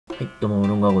はい、どうも、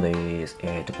ロングアゴです。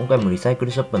今回もリサイクル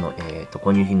ショップの、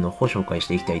購入品の方を紹介し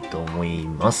ていきたいと思い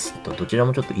ます。どちら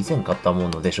もちょっと以前買ったも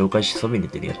ので紹介しそびれ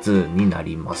てるやつにな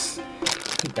ります。は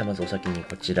い、ではまずお先に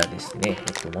こちらですね。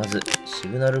まず、シ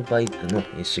グナルバイクの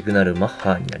シグナルマッ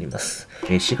ハになります。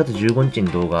4月15日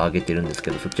に動画を上げてるんですけ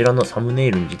ど、そちらのサムネ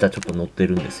イルに実はちょっと載って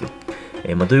るんですよ。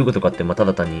どういうことかって、た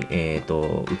だ単に、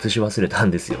写し忘れたん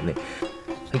ですよね。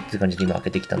はい、という感じで今開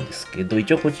けてきたんですけど、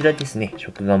一応こちらですね、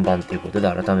食玩版ということで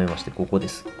改めましてここで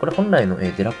す。これ本来の、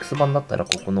デラックス版だったら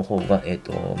ここの方が、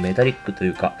メタリックとい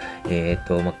うか、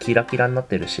キラキラになっ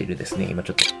てるシールですね。今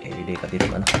ちょっと、例が出る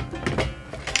かな。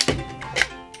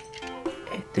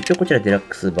一応こちらデラッ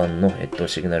クス版の、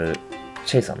シグナル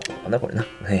チェイサーの方かなこれな。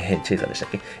チェイサーでしたっ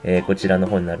け、こちらの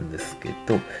方になるんですけ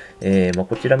ど、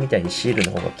こちらみたいにシール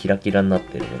の方がキラキラになっ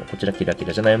ているもの、こちらキラキ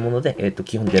ラじゃないもので、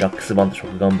基本デラックス版と食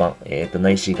玩版、な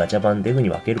いしガチャ版でいう風に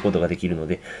分けることができるの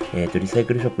で、リサイ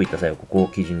クルショップ行った際はここを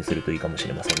基準にするといいかもし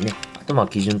れませんね。あと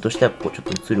基準としてはここちょ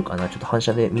っと映るかな。ちょっと反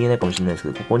射で見えないかもしれないですけ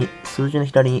ど、ここに数字の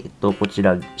左に、こち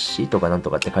ら C とかなんと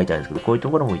かって書いてあるんですけど、こういうと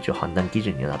ころも一応判断基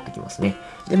準にはなってきますね。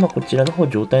で、こちらの方、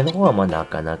状態の方はな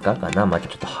かなかかな。ちょ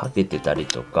っと剥げてたり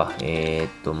とか、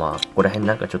ここら辺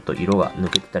なんかちょっと色が抜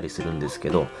けてたりするんですけ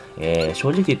ど、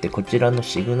正直言ってこちらの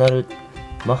シグナル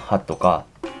マッハとか、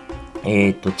チ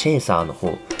ェイサーの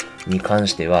方に関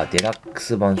しては、デラック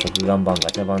ス版、食玩版、ガ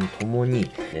チャ版とも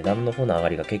に値段の方の上が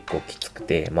りが結構きつく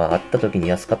て、あった時に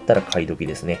安かったら買い時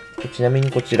ですね。ちなみに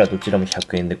こちらどちらも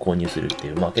100円で購入するって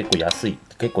いう、結構安い、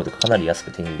結構かなり安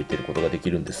く手に入れてることがで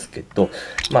きるんですけど、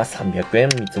300円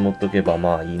見積もっとけばい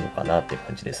いのかなっていう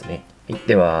感じですね。はい、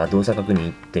では、動作確認い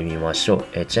ってみましょ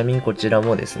う。ちなみにこちら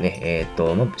もですね、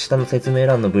下の説明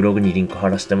欄のブログにリンク貼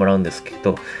らせてもらうんですけ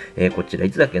ど、こちら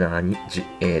いつだっけな、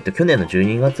去年の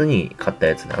12月に買った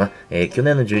やつだな。去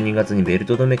年の12月にベル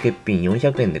ト止め欠品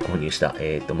400円で購入した、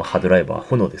マッハドライバー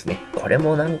炎ですね。これ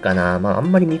もなんかな、あ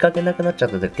んまり見かけなくなっちゃっ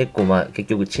たで、結構結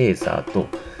局チェイサーと、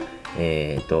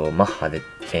マッハで、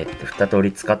2通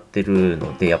り使ってる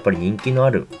ので、やっぱり人気の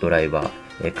あるドライバー、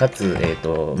かつ、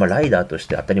ライダーとし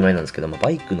て当たり前なんですけども、バ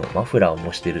イクのマフラーを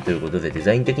模しているということで、デ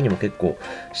ザイン的にも結構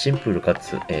シンプルか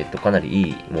つ、かなりい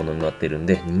いものになってるん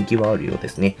で、人気はあるようで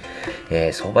すね。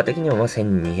相場的には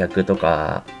1200と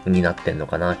かになってんの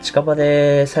かな。近場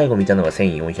で最後見たのが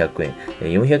1400円。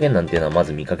400円なんていうのはま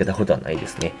ず見かけたことはないで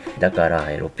すね。だから、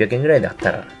600円ぐらいであっ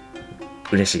たら、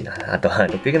嬉しいな。あとは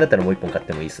600円だったらもう1本買っ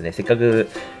てもいいですね。せっかく、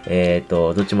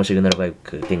どっちもシグナルバイ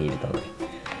ク手に入れたので。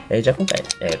じゃあ今回、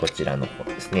こちらの方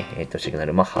ですね。シグナ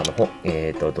ルマッハの方、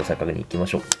動作確認いきま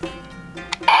しょう。マ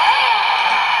ッ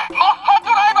ハド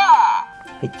ライバ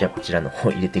ー！はい、じゃあこちらの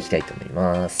方入れていきたいと思い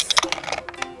ます。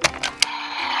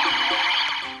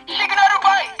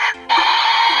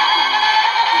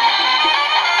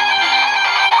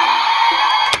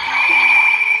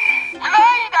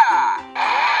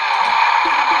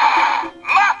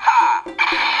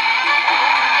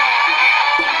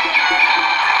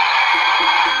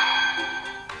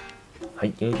は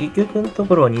い。結局のと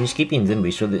ころは認識ピン全部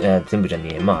一緒で、全部じゃ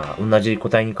ねえ。同じ個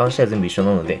体に関しては全部一緒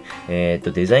なので、デ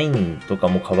ザインとか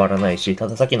も変わらないし、た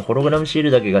ださっきのホログラムシー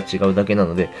ルだけが違うだけな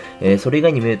ので、それ以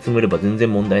外に目つむれば全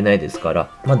然問題ないですか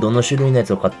ら、どの種類のや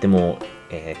つを買っても、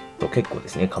結構で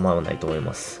すね、構わないと思い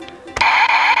ます。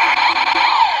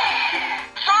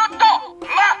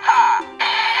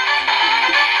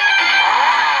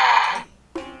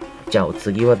じゃあお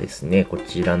次はですね、こ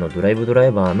ちらのドライブドラ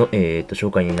イバーの、紹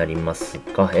介になります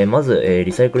が、まず、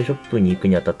リサイクルショップに行く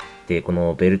にあたって、こ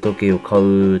のベルト系を買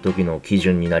う時の基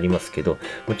準になりますけど、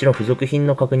もちろん付属品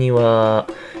の確認は、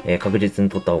確実に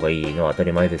取った方がいいのは当た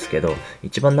り前ですけど、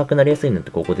一番なくなりやすいのっ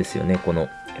てここですよね。この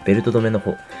ベルト止めの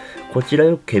方。こちら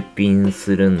よく欠品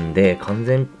するんで、完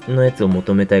全のやつを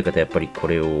求めたい方はやっぱりこ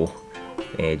れを、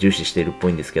重視しているっぽ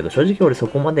いんですけど、正直俺そ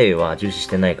こまでは重視し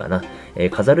てないかな。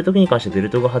飾るときに関してベル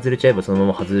トが外れちゃえばそのま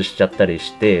ま外しちゃったり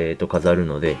して、飾る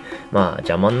ので、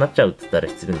邪魔になっちゃうって言ったら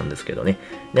失礼なんですけどね。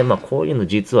で、こういうの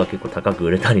実は結構高く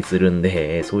売れたりするん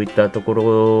で、そういったとこ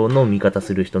ろの見方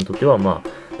する人にとっては、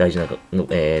大事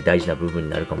な部分に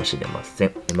なるかもしれませ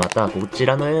ん。また、こち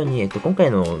らのように、今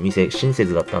回の店、親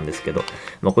切だったんですけど、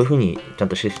こういう風にちゃん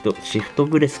とシフト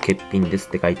ブレス欠品です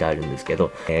って書いてあるんですけ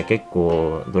ど、結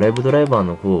構、ドライブドライバー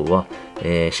の方は、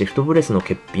シフトブレスの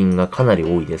欠品がかなり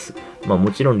多いです。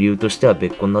もちろん理由としては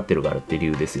別個になってるからっていう理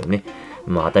由ですよね。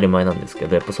当たり前なんですけ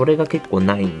ど、やっぱそれが結構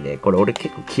ないんで、これ俺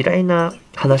結構嫌いな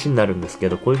話になるんですけ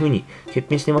ど、こういう風に欠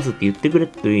品してますって言ってくれ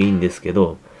るといいんですけ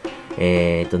ど、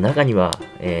中には、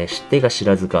知ってが知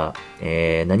らずか、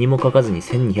何も書かずに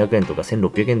1200円とか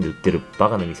1600円で売ってるバ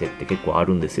カな店って結構あ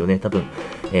るんですよね。多分、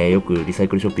よくリサイ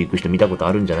クルショップ行く人見たこと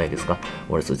あるんじゃないですか。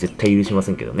俺それ絶対許しま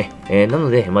せんけどね。なの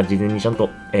で、事前にちゃんと、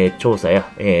調査や、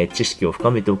知識を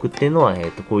深めておくっていうのは、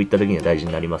こういった時には大事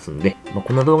になりますんで、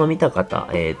この動画見た方、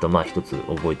一つ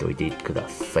覚えておいてくだ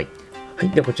さい。はい。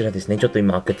で、こちらですね。ちょっと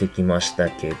今開けてきました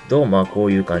けど、こ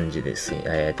ういう感じです。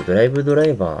ドライブドラ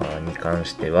イバーに関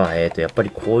しては、やっぱ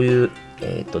りこういう、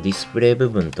ディスプレイ部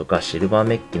分とかシルバー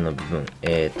メッキの部分、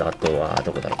あとは、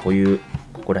どこだろう、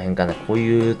ここら辺かな、こう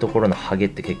いうところのハゲっ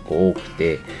て結構多く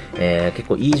て、結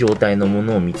構いい状態のも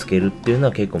のを見つけるっていうの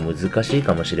は結構難しい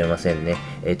かもしれませんね。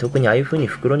特にああいう風に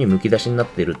袋に剥き出しになっ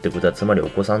ているってことは、つまりお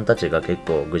子さんたちが結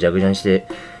構ぐじゃぐじゃにして、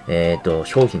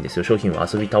商品ですよ。商品を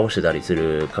遊び倒してたりす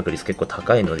る確率結構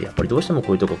高いので、やっぱりどうしてもこ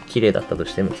ういうとこ綺麗だったと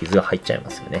しても傷が入っちゃい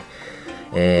ますよね。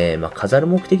飾る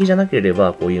目的じゃなけれ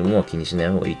ばこういうものは気にしない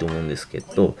方がいいと思うんですけ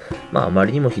ど、あま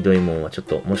りにもひどいものはちょっ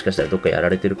ともしかしたらどっかやら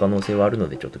れてる可能性はあるの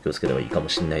でちょっと気をつけた方がいいかも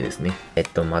しれないですね。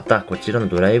またこちらの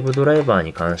ドライブドライバー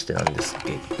に関してなんです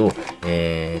けど、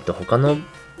他の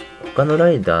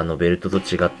ライダーのベルトと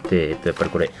違って、やっぱり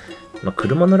これ、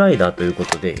車のライダーというこ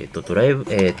とで、ベ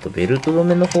ルト止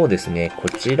めの方ですね、こ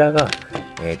ちらが、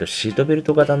シートベル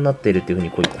ト型になっているっていう風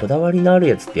に、こういうこだわりのある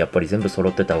やつってやっぱり全部揃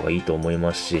ってた方がいいと思い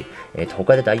ますし、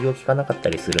他で代用効かなかった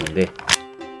りするんで、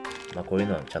こういう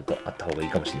のはちゃんとあった方がいい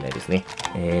かもしれないです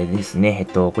ね。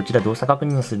こちら動作確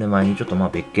認する前にちょっと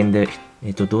別件で、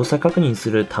動作確認す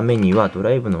るためにはド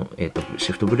ライブの、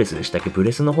シフトブレスでしたっけ、ブ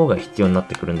レスの方が必要になっ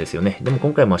てくるんですよね。でも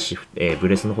今回はブ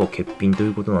レスの方欠品とい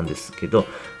うことなんですけど、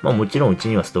もちろんうち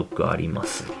にはストックありま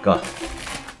すが、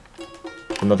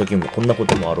こんな時もこんなこ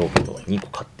ともあろうこと2個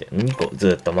買って、2個ず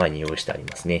っと前に用意してあり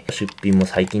ますね。出品も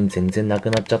最近全然な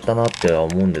くなっちゃったなっては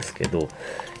思うんですけど、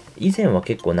以前は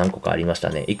結構何個かありまし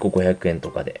たね。1個500円と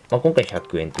かで。今回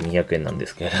100円と200円なんで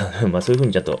すけど、そういう風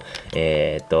にちょっ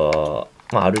と、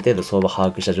ある程度相場把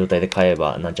握した状態で買え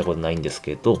ばなんちゃことないんです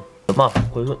けど、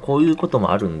こういうこと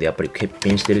もあるんで、やっぱり欠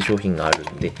品してる商品がある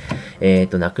んで、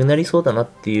なくなりそうだなっ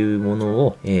ていうもの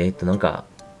を、気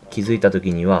づいた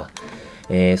時には、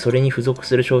それに付属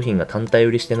する商品が単体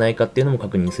売りしてないかっていうのも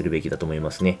確認するべきだと思い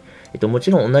ますね。もち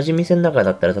ろん同じ店の中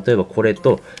だったら、例えばこれ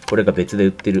とこれが別で売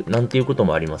ってるなんていうこと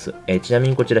もあります。ちなみ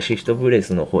にこちらシフトブレ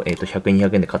スの方、100円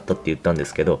200円で買ったって言ったんで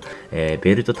すけど、ベ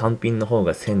ルト単品の方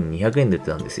が1200円で売って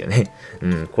たんですよね。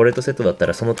これとセットだった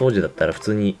ら、その当時だったら普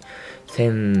通に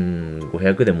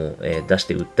1500でも、出し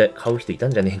て買う人いた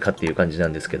んじゃねえかっていう感じな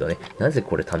んですけどね。なぜ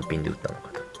これ単品で売ったのか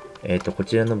と。こ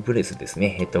ちらのブレスです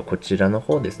ね。こちらの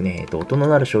方ですね。音の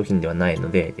鳴る商品ではないの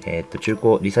で、中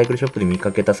古リサイクルショップで見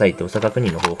かけた際、動作確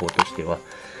認の方法としては、こ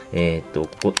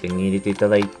こ電源入れていた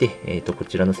だいて、こ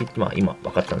ちらのスイッチ、今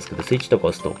分かったんですけど、スイッチとか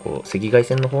押すと、赤外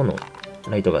線の方の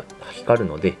ライトが光る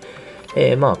ので、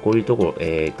こういうとこ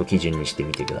ろ、基準にして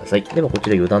みてください。では、こち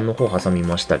ら余談の方挟み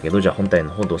ましたけど、じゃあ本体の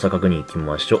方動作確認いき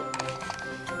ましょ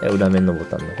う。裏面のボ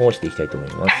タンの方を押していきたいと思い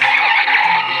ます。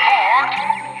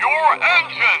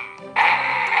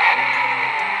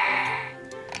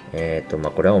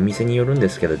これはお店によるんで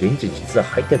すけど、電池実は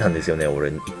入ってたんですよね。俺、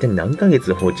一体何ヶ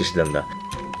月放置してたんだ。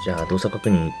じゃあ、動作確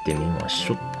認いってみまし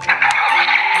ょう。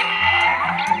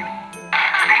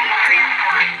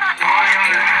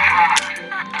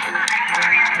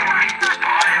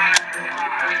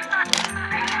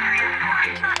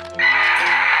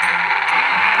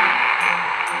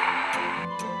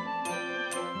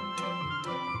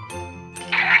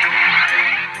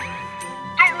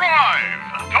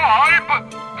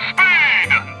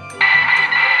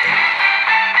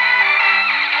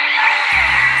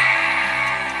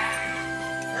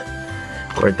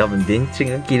これ多分電池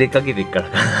が切れかけてから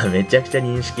かな。めちゃくちゃ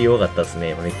認識弱かったです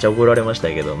ね。めっちゃ怒られました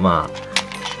けど、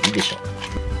いいでしょ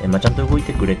う。ちゃんと動い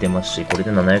てくれてますし、これで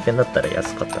700円だったら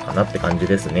安かったかなって感じ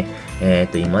ですね。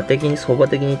今的に、相場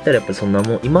的に言ったらやっぱりそんな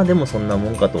もん、今でもそんなも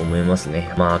んかと思います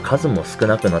ね。数も少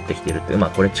なくなってきてるって、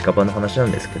これ近場の話な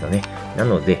んですけどね。な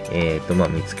ので、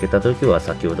見つけた時は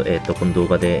先ほど、この動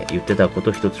画で言ってたこ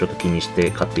とを一つちょっと気にして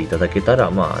買っていただけた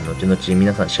ら、後々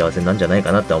皆さん幸せなんじゃない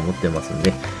かなって思ってますん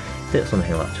で、その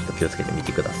辺はちょっと気をつけてみ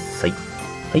てください。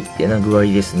はい。ってな具合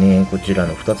ですね。こちら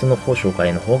の2つの紹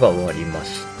介の方が終わりま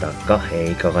したが、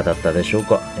いかがだったでしょう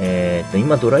か。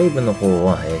今ドライブの方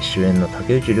は、主演の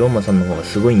竹内涼真さんの方が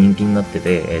すごい人気になって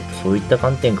て、そういった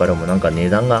観点からも値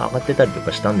段が上がってたりと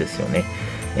かしたんですよね。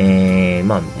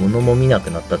物も見なく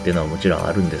なったっていうのはもちろん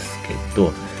あるんですけ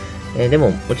ど、で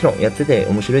ももちろんやってて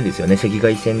面白いですよね。赤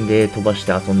外線で飛ばし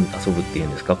て遊ぶっていう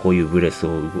んですか、こういうブレス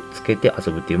をつけて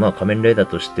遊ぶっていう、仮面ライダー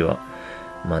としては、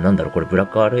まあなんだろう、これブラッ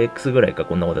ク RX ぐらいか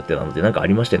こんなことやってたので、なんかあ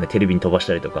りましたよね。テレビに飛ばし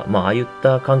たりとか。まあああいっ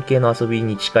た関係の遊び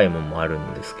に近いものもある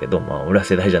んですけど、まあ俺は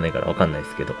世代じゃないからわかんないで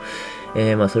すけど、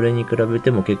まあそれに比べ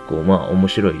ても結構まあ面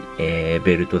白い、ベ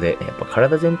ルトで、やっぱ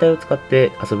体全体を使っ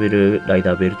て遊べるライ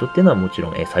ダーベルトっていうのはもちろ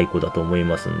ん、最高だと思い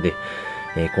ますんで、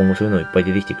今後そういうのいっぱい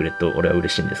出てきてくれると俺は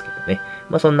嬉しいんですけどね。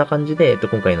まあそんな感じで、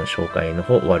今回の紹介の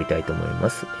方終わりたいと思いま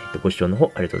す。ご視聴の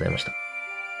方ありがとうございました。